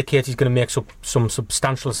me, that indicates he's going to make some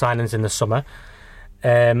substantial signings in the summer.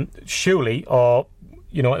 Surely, or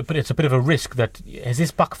but it's a bit of a risk that has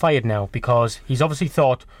this backfired now, because he's obviously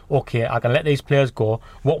thought, okay, I can let these players go.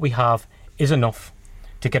 What we have is enough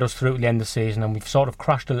to get us through to the end of the season, and we've sort of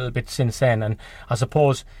crashed a little bit since then. And I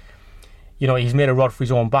suppose, he's made a rod for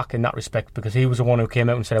his own back in that respect, because he was the one who came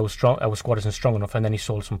out and said our squad isn't strong enough, and then he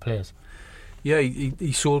sold some players. Yeah,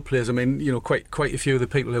 he sold players. I mean, quite a few of the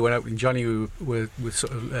people who went out in January were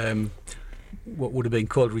sort of what would have been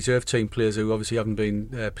called reserve team players, who obviously haven't been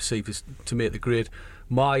perceived as to make the grade.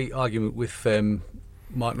 My argument with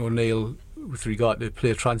Martin O'Neill with regard to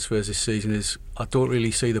player transfers this season is I don't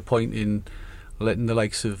really see the point in letting the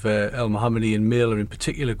likes of El Mohammadi and Mailer in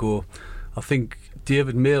particular go. I think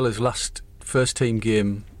David Mailer's last first team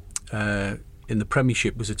game in the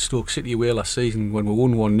Premiership was at Stoke City away last season when we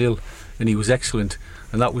won 1-0, and he was excellent,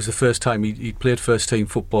 and that was the first time he'd played first team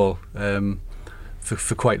football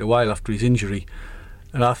for quite a while after his injury.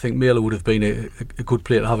 And I think Mailer would have been a good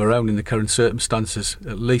player to have around in the current circumstances,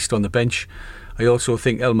 at least on the bench. I also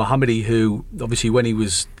think El Mohammadi, who obviously when he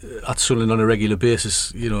was at Sunderland on a regular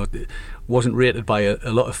basis, wasn't rated by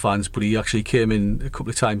a lot of fans, but he actually came in a couple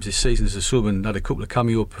of times this season as a sub and had a couple of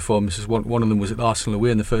cameo performances. One of them was at Arsenal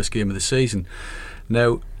away in the first game of the season.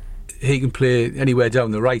 Now, he can play anywhere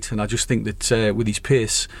down the right, and I just think that with his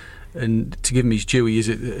pace, and to give him his due, he is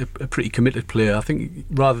a pretty committed player. I think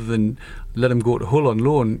rather than let him go to Hull on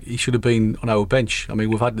loan, he should have been on our bench. I mean,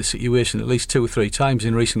 we've had the situation at least 2 or 3 times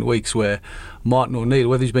in recent weeks where Martin O'Neill,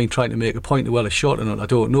 whether he's been trying to make a point to well a shot or not, I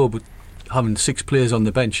don't know, but having 6 players on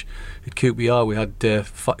the bench at QPR, we had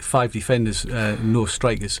 5 defenders and no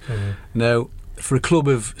strikers. Mm-hmm. Now, for a club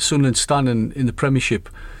of Sunderland standing in the Premiership,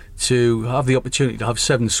 to have the opportunity to have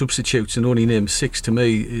 7 substitutes and only name 6, to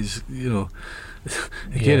me is,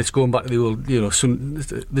 again, it's going back to the old,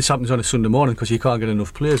 this happens on a Sunday morning because you can't get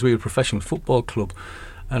enough players. We're a professional football club,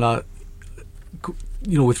 and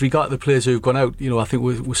with regard to the players who've gone out, I think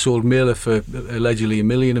we sold Mailer for allegedly £1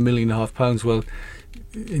 million, £1.5 million. Well,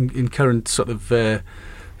 in current sort of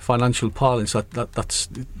financial parlance,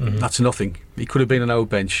 that's nothing. He could have been on our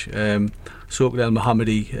bench. So could El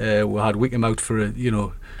Mohammadi. We had Wickham out for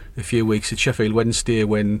a few weeks at Sheffield Wednesday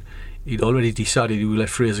when he'd already decided he would let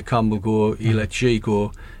Fraser Campbell go. He let G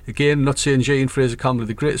go. Again, not saying G and Fraser Campbell are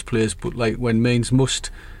the greatest players, but like when means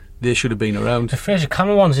must, they should have been around. The Fraser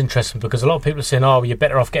Campbell one's interesting because a lot of people are saying, "Oh, you're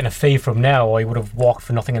better off getting a fee from now, or you would have walked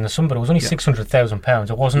for nothing in the sun." But it was only £600,000.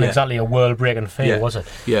 It wasn't exactly a world-breaking fee, was it?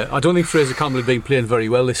 Yeah, I don't think Fraser Campbell had been playing very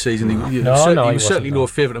well this season. He was certainly no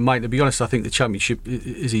favourite of mine. To be honest, I think the Championship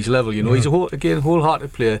is his level. He's a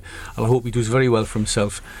wholehearted player, and I hope he does very well for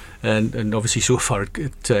himself. And obviously, so far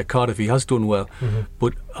at Cardiff, he has done well.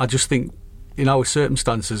 But I just think, in our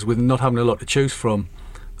circumstances, with not having a lot to choose from,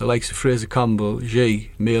 the likes of Fraser Campbell,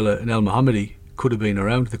 G, Mailer and El Mohammadi could have been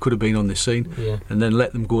around. They could have been on the scene, and then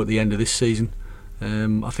let them go at the end of this season.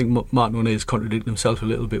 I think Martin O'Neill's contradicted himself a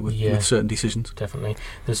little bit with certain decisions. Definitely.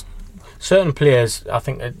 There's certain players, I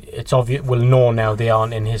think it's obvious, we'll know now they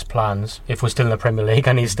aren't in his plans if we're still in the Premier League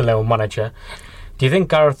and he's still our manager. Do you think,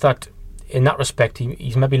 Gareth, that in that respect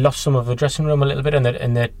he's maybe lost some of the dressing room a little bit, and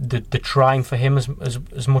they're trying for him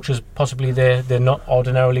as much as possibly they're not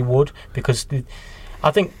ordinarily would? Because I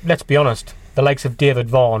think, let's be honest, the likes of David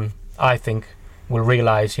Vaughan, I think, will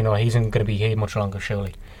realise he isn't going to be here much longer,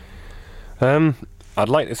 surely. I'd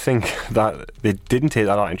like to think that they didn't take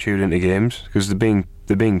that attitude into games, because they're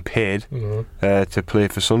being paid to play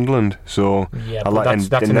for Sunderland. So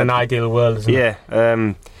that's in an ideal world, isn't it?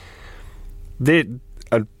 Yeah.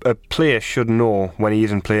 A player should know when he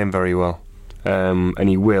isn't playing very well, and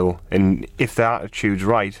he will. And if their attitude's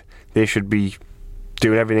right, they should be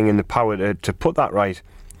doing everything in the power to put that right.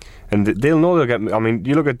 And they'll know they'll get. I mean,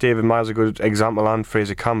 you look at David Miles, a good example, and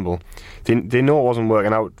Fraser Campbell. They know it wasn't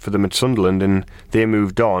working out for them at Sunderland, and they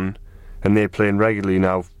moved on, and they're playing regularly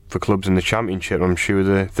now for clubs in the Championship. I'm sure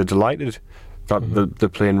they're delighted that they're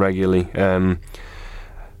playing regularly. I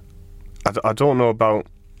don't know about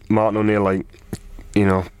Martin O'Neill,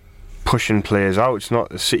 pushing players out. It's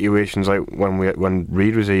not situations like when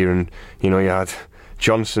Reid was here, and you had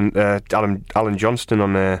Alan Johnston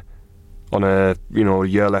on a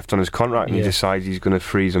year left on his contract, and he decides he's going to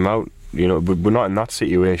freeze him out. We're not in that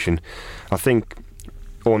situation. I think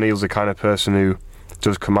O'Neill's the kind of person who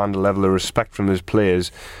does command a level of respect from his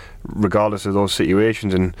players, regardless of those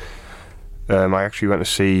situations. And I actually went to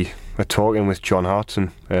see a talking with John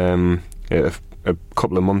Hartson a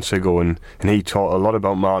couple of months ago, and he taught a lot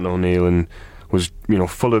about Martin O'Neill and was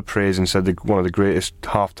full of praise, and said that one of the greatest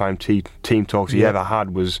half-time team talks he ever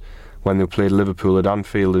had was when they played Liverpool at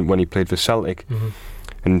Anfield and when he played for Celtic.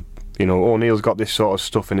 And O'Neill's got this sort of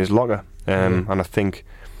stuff in his locker, and I think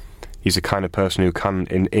he's the kind of person who can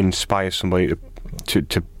inspire somebody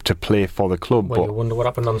to play for the club. Well, you wonder what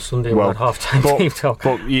happened on Sunday with that half-time team talk.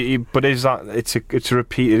 But is that it's a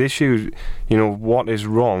repeated issue? What is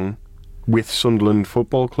wrong with Sunderland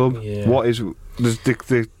Football Club? What is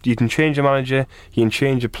you can change the manager, you can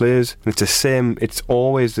change the players, and it's the same. It's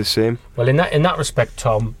always the same. Well, in that respect,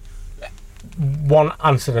 Tom, one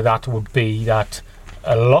answer to that would be that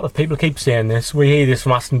a lot of people keep saying this. We hear this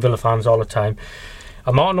from Aston Villa fans all the time.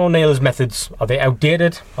 Are Martin O'Neill's methods, are they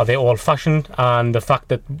outdated? Are they old-fashioned? And the fact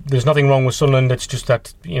that there's nothing wrong with Sunderland, it's just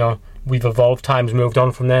that we've evolved, time's moved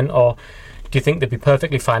on from then. Or do you think they'd be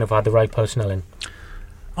perfectly fine if we had the right personnel in?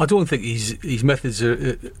 I don't think his methods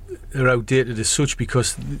are outdated as such,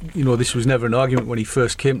 because this was never an argument when he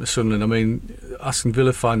first came to Sunderland. I mean, Aston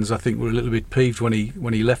Villa fans, I think, were a little bit peeved when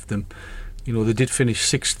he left them. They did finish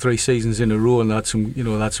 3 seasons in a row, and they had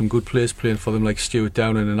some good players playing for them, like Stuart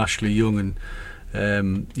Downing and Ashley Young, and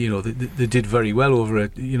they did very well over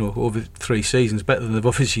 3 seasons, better than they've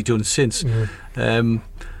obviously done since.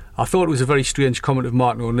 I thought it was a very strange comment of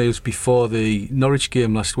Martin O'Neill's before the Norwich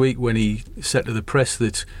game last week, when he said to the press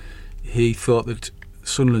that he thought that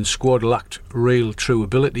Sunderland's squad lacked real, true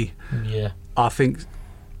ability. I think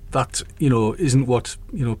that isn't what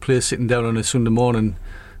players sitting down on a Sunday morning,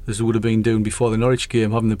 as they would have been doing before the Norwich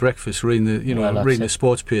game, having the breakfast, reading the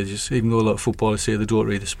sports pages. Even though a lot of footballers say they don't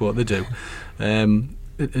read the sport, they do. And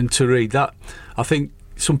to read that, I think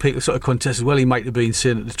some people sort of contested, well, he might have been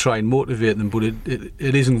saying it to try and motivate them, but it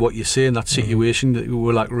isn't what you say in that situation. That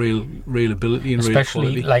we lack real ability and especially,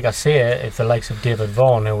 real quality. Like I say, if the likes of David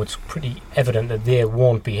Vaughan, who it's pretty evident that they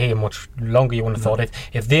won't be here much longer, you wouldn't have thought.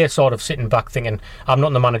 If they're sort of sitting back thinking, I'm not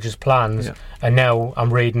in the manager's plans, and now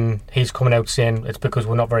I'm reading he's coming out saying it's because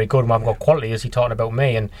we're not very good and we haven't got quality, is he talking about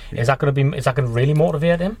me? And is that going to really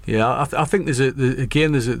motivate him? Yeah, I think there's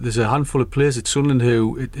a handful of players at Sunderland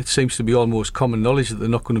who it seems to be almost common knowledge that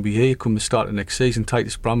they're not going to be here come the start of next season.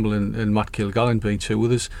 Titus Bramble and Matt Kilgallen being two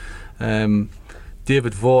others.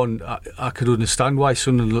 David Vaughan, I could understand why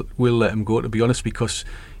Sunderland will let him go, to be honest, because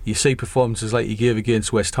you see performances like he gave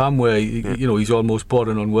against West Ham where you know he's almost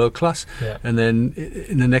bordering on world class, and then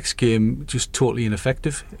in the next game just totally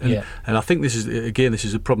ineffective. And I think this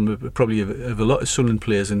is a problem probably of a lot of Sunderland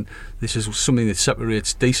players, and this is something that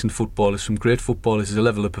separates decent footballers from great footballers, is a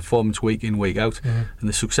level of performance week in, week out. And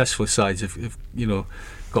the successful sides have you know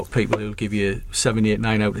got people who'll give you 7, 8,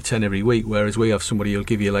 9 out of 10 every week, whereas we have somebody who'll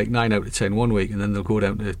give you like 9 out of 10 one week, and then they'll go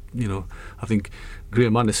down to, you know, I think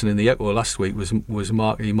Graham Anderson in the Echo last week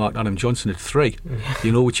he marked Adam Johnson at 3,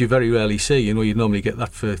 you know, which you very rarely see. You know, you'd normally get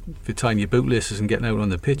that for tying your bootlaces and getting out on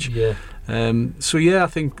the pitch. So I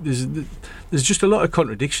think there's just a lot of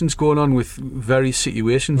contradictions going on with various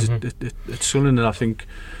situations at Sunderland, and I think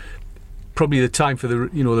probably the time for the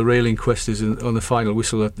real inquest is on the final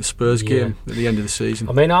whistle at the Spurs game at the end of the season.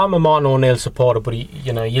 I mean, I'm a Martin O'Neill supporter, but he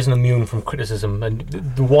isn't immune from criticism. And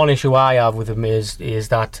the one issue I have with him is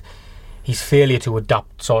that his failure to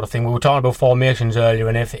adapt, sort of thing. We were talking about formations earlier,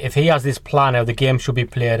 and if he has this plan how the game should be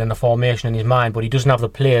played and the formation in his mind, but he doesn't have the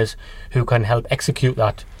players who can help execute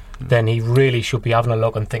that, then he really should be having a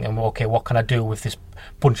look and thinking, okay, what can I do with this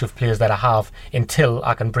bunch of players that I have until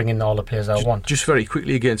I can bring in all the players I want. Just very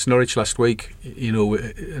quickly, against Norwich last week, you know,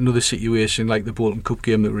 another situation like the Bolton Cup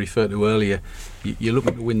game that we referred to earlier, you're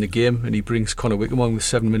looking to win the game and he brings Connor Wickham on with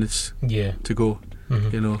 7 minutes to go.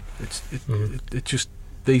 You know, it just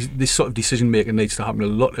this sort of decision making needs to happen a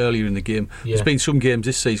lot earlier in the game. There's been some games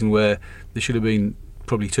this season where there should have been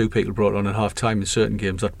probably 2 people brought on at half time in certain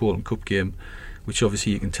games. That Bolton Cup game, which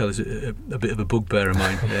obviously you can tell is a bit of a bugbear of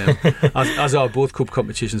mine, as are both cup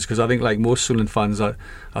competitions, because I think like most Sunderland fans, I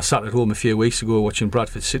sat at home a few weeks ago watching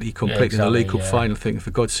Bradford City compete in the League Cup final, thinking,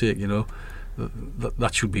 for God's sake, you know,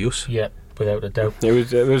 that should be us. Yeah, without a doubt.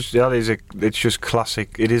 It's just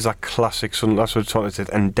classic. It is a classic Sunderland. That's what it's talking. It's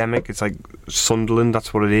endemic. It's like Sunderland.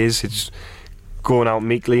 That's what it is. It's going out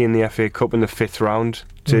meekly in the FA Cup in the 5th round.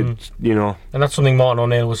 You know, and that's something Martin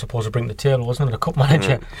O'Neill was supposed to bring to the table, wasn't it? A cup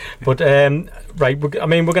manager. But right, I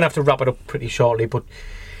mean, we're going to have to wrap it up pretty shortly. But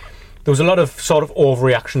there was a lot of sort of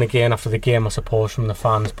overreaction again after the game, I suppose, from the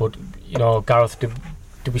fans. But you know, Gareth,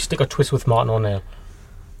 did we stick or twist with Martin O'Neill?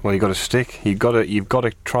 Well, you've got to stick. You've got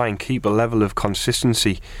to try and keep a level of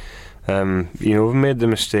consistency. You know, we've made the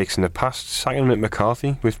mistakes in the past. Sacking him at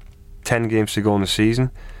McCarthy with 10 games to go in the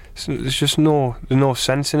season. So there's just no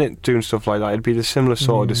sense in it doing stuff like that. It'd be the similar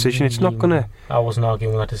sort of decision. It's not gonna. I wasn't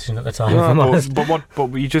arguing with that decision at the time. No, but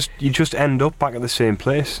you just end up back at the same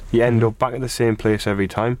place. You end up back at the same place every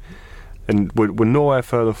time, and we're nowhere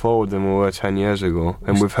further forward than we were 10 years ago.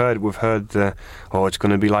 And we've heard it's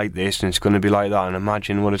going to be like this and it's going to be like that. And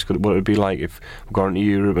imagine what it'd be like if we got into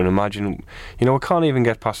Europe. And imagine, you know, we can't even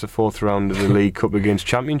get past the 4th round of the League Cup against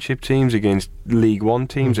Championship teams, against League One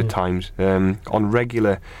teams at times. On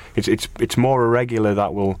regular, it's more irregular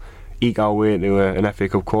that we'll eke our way into an FA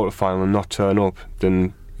Cup quarter final and not turn up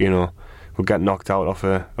than, you know, we'll get knocked out of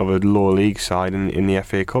a lower league side in the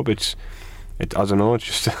FA Cup. I don't know. It's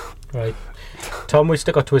just. Right. Tom, we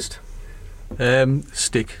stick or twist?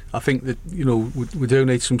 Stick. I think that, you know, we do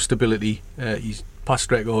need some stability. His past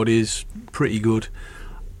record is pretty good.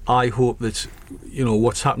 I hope that, you know,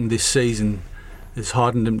 what's happened this season has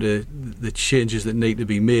hardened him to the changes that need to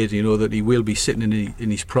be made. You know, that he will be sitting in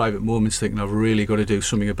his private moments thinking, I've really got to do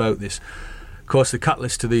something about this. Of course, the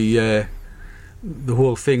catalyst to the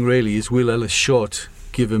whole thing really is, will Ellis Short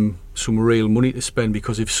give him some real money to spend?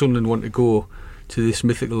 Because if Sunderland want to go to this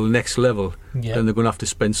mythical next level, then they're going to have to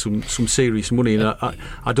spend some serious money. And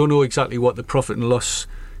I don't know exactly what the profit and loss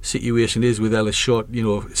situation is with Ellis Short, you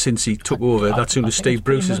know, since he took over. That's under Steve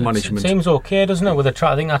Bruce's management. It seems okay, doesn't it, with a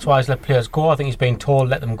try? I think that's why he's let players go. I think he's been told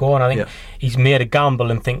let them go, and I think he's made a gamble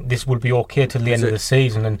and think this will be okay till the end of the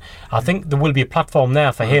season. And I think there will be a platform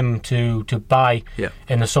there for him to buy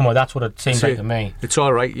in the summer. That's what it seems like to me. It's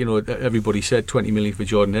all right, you know. Everybody said 20 million for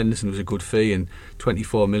Jordan Henderson was a good fee, and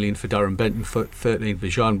 24 million for Darren Benton, 13 for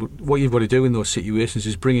Jean. But what you've got to do in those situations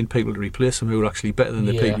is bring in people to replace them who are actually better than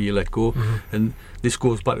the people you let go. And this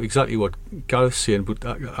goes back to exactly what Gareth's saying, but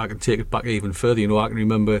I can take it back even further. You know, I can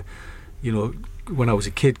remember, you know, when I was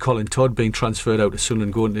a kid, Colin Todd being transferred out to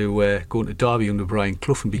Sunderland, going to Derby under Brian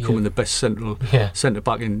Clough and becoming the best centre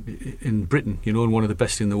back in Britain. You know, and one of the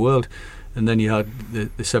best in the world. And then you had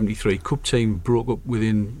the 73 Cup team broke up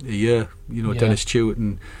within a year. You know, Dennis Stewart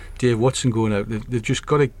and Dave Watson going out. They've just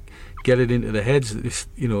got to get it into their heads that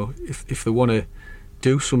if they want to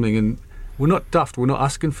do something. And we're not daft. We're not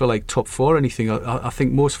asking for like top 4 or anything. I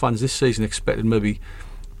think most fans this season expected maybe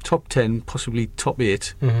top 10, possibly top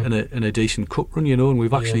 8, Mm-hmm. and a decent cup run, and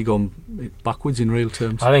we've actually gone backwards in real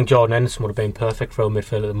terms. I think Jordan Henderson would have been perfect for our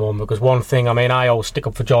midfield at the moment, because one thing, I always stick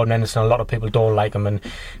up for Jordan Henderson. A lot of people don't like him, and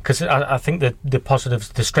because I think that the positives,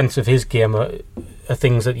 the strengths of his game are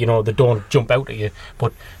things that that don't jump out at you.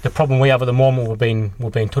 But the problem we have at the moment,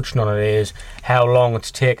 we've been touching on it, is how long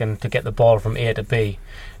it's taken to get the ball from A to B.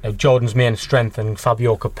 Now, Jordan's main strength, and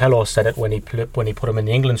Fabio Capello said it when he put him in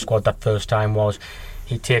the England squad that first time, was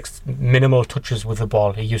he takes minimal touches with the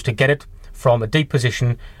ball. He used to get it from a deep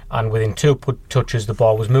position, and within 2 touches the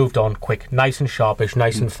ball was moved on quick, nice and sharpish,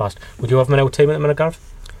 nice and fast. Would you have him in our team at the minute, Gareth?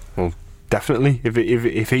 Well, definitely.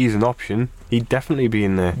 If he's an option, he'd definitely be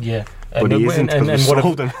in there. Yeah. But he isn't, because we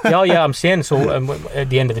sold him. Yeah, I'm saying so. At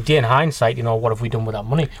the end of the day, in hindsight, what have we done with that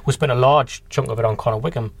money? We spent a large chunk of it on Conor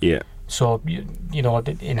Wickham. Yeah. So,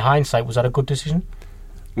 in hindsight, was that a good decision?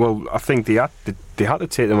 Well, I think they had to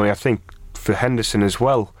take the money. I think for Henderson as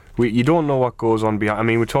well. You don't know what goes on behind.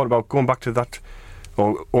 We talked about going back to that.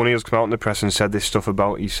 Well, O'Neill's come out in the press and said this stuff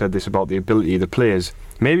about. He said this about the ability of the players.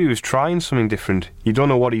 Maybe he was trying something different. You don't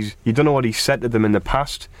know what he's said to them in the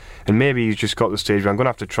past, and maybe he's just got to the stage where I'm going to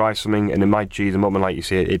have to try something, and it might G them up, and like you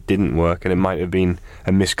say, it didn't work, and it might have been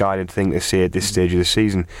a misguided thing to say at this stage of the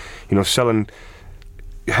season. Selling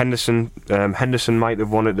Henderson might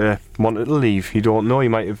have wanted to leave. You don't know. He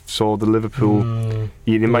might have saw the Liverpool.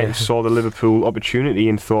 He might have saw the Liverpool opportunity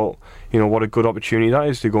and thought, what a good opportunity that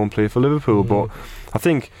is to go and play for Liverpool. But I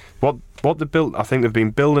think what they built, I think they've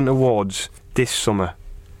been building towards this summer,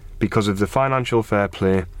 because of the financial fair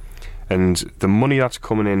play and the money that's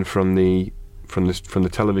coming in from the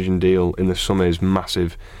television deal in the summer is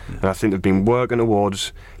massive. And I think they've been working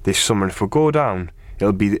towards this summer. And if we go down,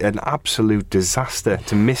 it'll be an absolute disaster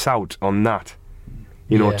to miss out on that.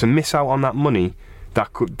 To miss out on that money,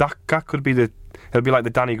 that could be it'll be like the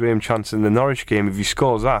Danny Graham chance in the Norwich game. If he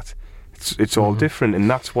scores that, it's all different, and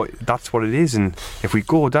that's what it is. And if we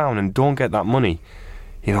go down and don't get that money,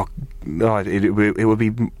 I'd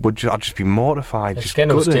just be mortified. It's getting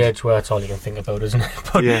to a stage where it's all you can think about, isn't it?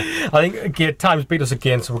 But I think again, time's beat us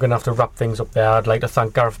again, so we're going to have to wrap things up there. I'd like to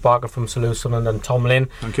thank Gareth Barker from Salut, Sunderland, and Tom Lynn,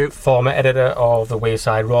 thank you, former editor of the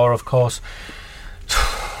Wayside Roar, of course.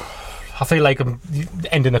 I feel like I'm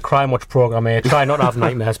ending a Crime Watch programme here. Try not to have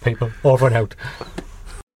nightmares, people. Over and out.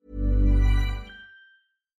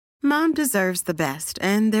 Mom deserves the best,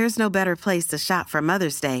 and there's no better place to shop for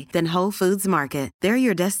Mother's Day than Whole Foods Market. They're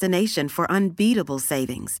your destination for unbeatable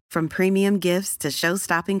savings, from premium gifts to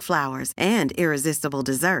show-stopping flowers and irresistible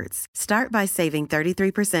desserts. Start by saving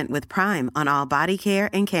 33% with Prime on all body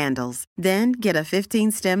care and candles. Then get a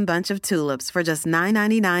 15-stem bunch of tulips for just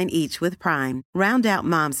 $9.99 each with Prime. Round out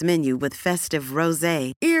Mom's menu with festive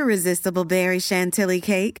rosé, irresistible berry chantilly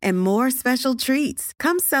cake, and more special treats.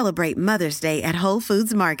 Come celebrate Mother's Day at Whole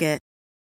Foods Market.